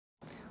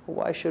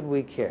Why should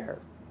we care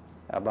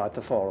about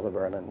the fall of the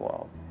Berlin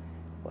Wall?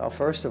 Well,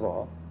 first of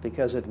all,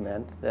 because it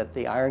meant that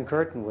the Iron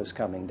Curtain was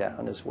coming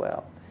down as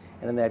well.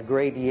 And in that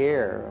great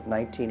year of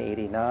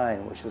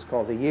 1989, which was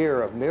called the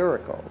Year of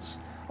Miracles,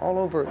 all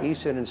over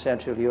Eastern and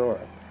Central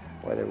Europe,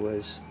 whether it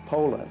was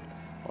Poland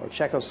or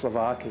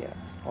Czechoslovakia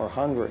or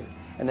Hungary,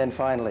 and then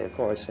finally, of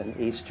course, in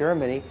East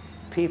Germany,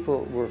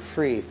 people were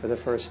free for the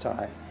first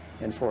time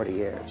in 40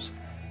 years.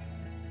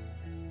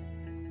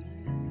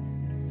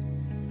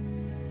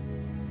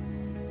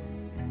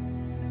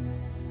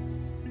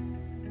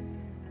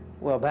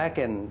 Well, back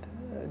in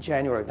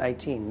January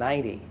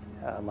 1990,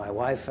 my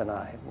wife and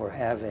I were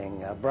having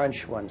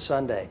brunch one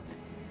Sunday,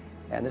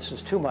 and this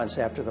was 2 months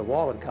after the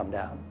wall had come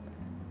down.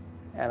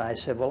 And I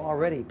said, well,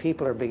 already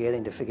people are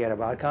beginning to forget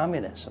about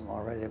communism.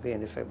 Already they're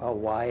beginning to forget about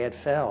why it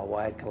fell,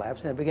 why it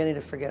collapsed, and they're beginning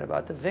to forget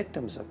about the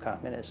victims of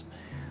communism,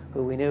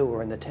 who we knew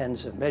were in the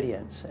tens of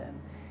millions. And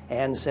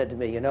Anne said to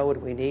me, you know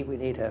what we need? We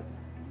need a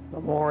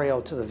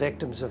memorial to the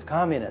victims of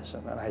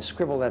communism. And I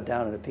scribbled that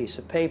down on a piece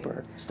of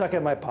paper, stuck it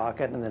in my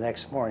pocket, and the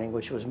next morning,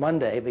 which was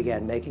Monday,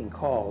 began making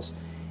calls,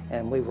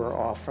 and we were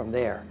off from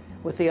there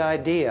with the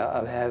idea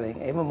of having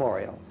a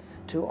memorial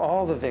to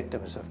all the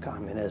victims of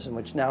communism,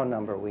 which now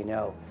number, we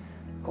know,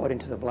 according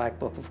to the Black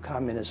Book of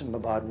Communism,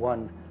 about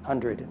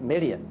 100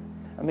 million.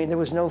 I mean, there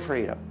was no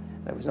freedom.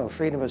 There was no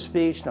freedom of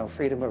speech, no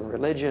freedom of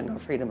religion, no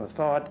freedom of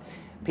thought.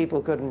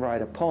 People couldn't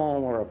write a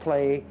poem or a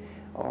play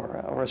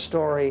or a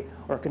story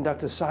or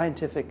conduct a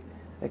scientific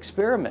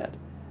experiment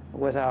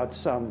without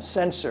some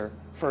censor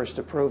first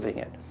approving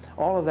it.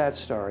 All of that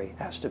story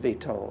has to be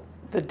told.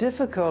 The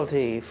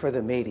difficulty for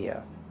the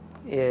media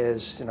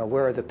is,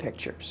 where are the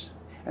pictures?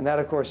 And that,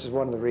 of course, is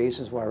one of the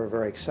reasons why we're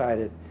very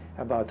excited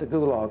about the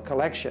Gulag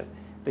collection,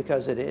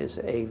 because it is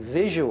a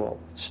visual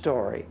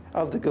story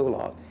of the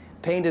Gulag,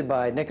 painted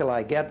by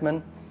Nikolai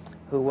Gettman,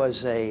 who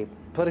was a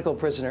political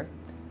prisoner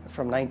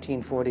from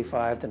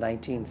 1945 to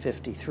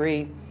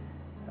 1953.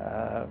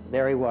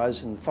 There he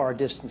was in far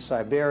distant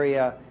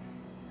Siberia.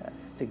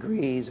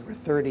 Degrees were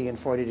 30 and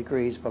 40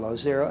 degrees below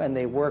zero, and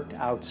they worked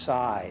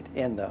outside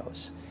in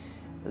those.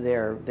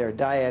 Their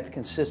diet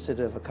consisted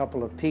of a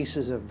couple of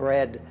pieces of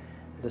bread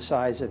the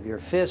size of your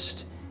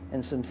fist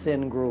and some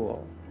thin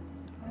gruel.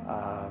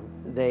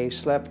 They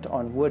slept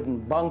on wooden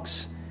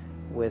bunks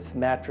with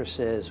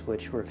mattresses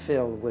which were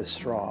filled with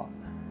straw,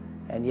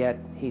 and yet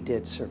he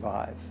did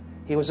survive.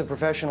 He was a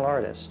professional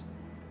artist,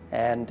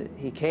 and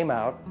he came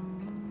out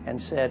and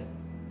said,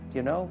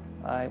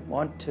 I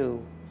want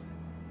to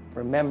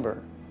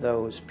remember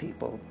those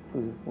people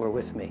who were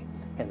with me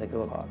in the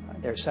Gulag.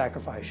 Their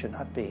sacrifice should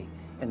not be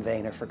in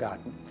vain or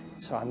forgotten.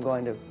 So I'm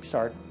going to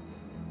start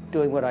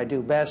doing what I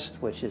do best,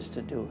 which is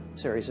to do a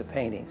series of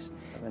paintings.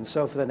 And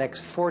so for the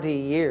next 40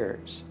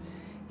 years,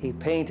 he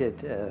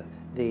painted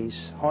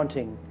these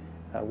haunting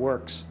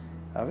works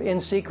in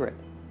secret,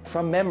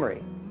 from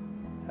memory,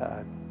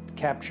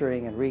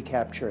 capturing and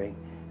recapturing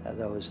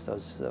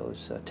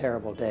those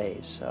terrible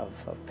days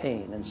of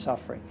pain and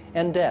suffering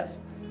and death.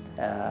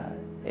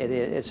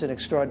 It's an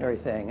extraordinary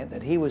thing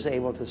that he was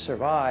able to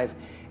survive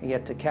and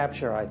yet to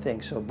capture, I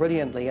think, so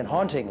brilliantly and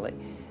hauntingly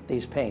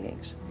these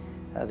paintings.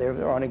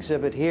 They're on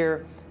exhibit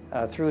here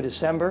through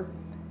December.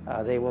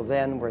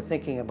 We're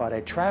thinking about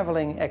a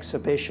traveling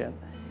exhibition,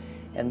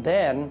 and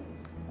then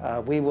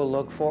we will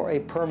look for a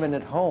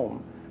permanent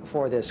home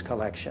for this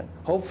collection,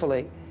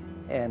 hopefully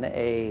in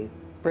a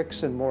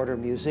bricks-and-mortar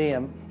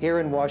museum here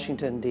in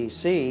Washington,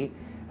 D.C.,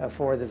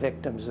 for the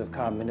victims of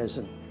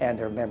communism and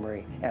their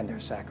memory and their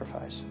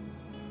sacrifice.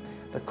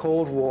 The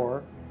Cold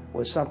War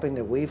was something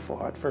that we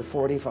fought for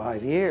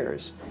 45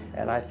 years,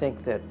 and I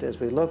think that as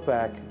we look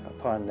back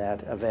upon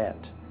that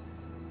event,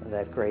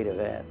 that great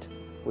event,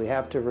 we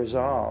have to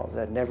resolve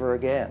that never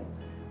again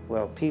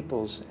will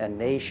peoples and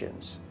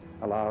nations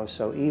allow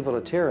so evil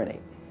a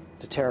tyranny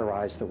to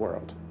terrorize the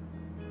world.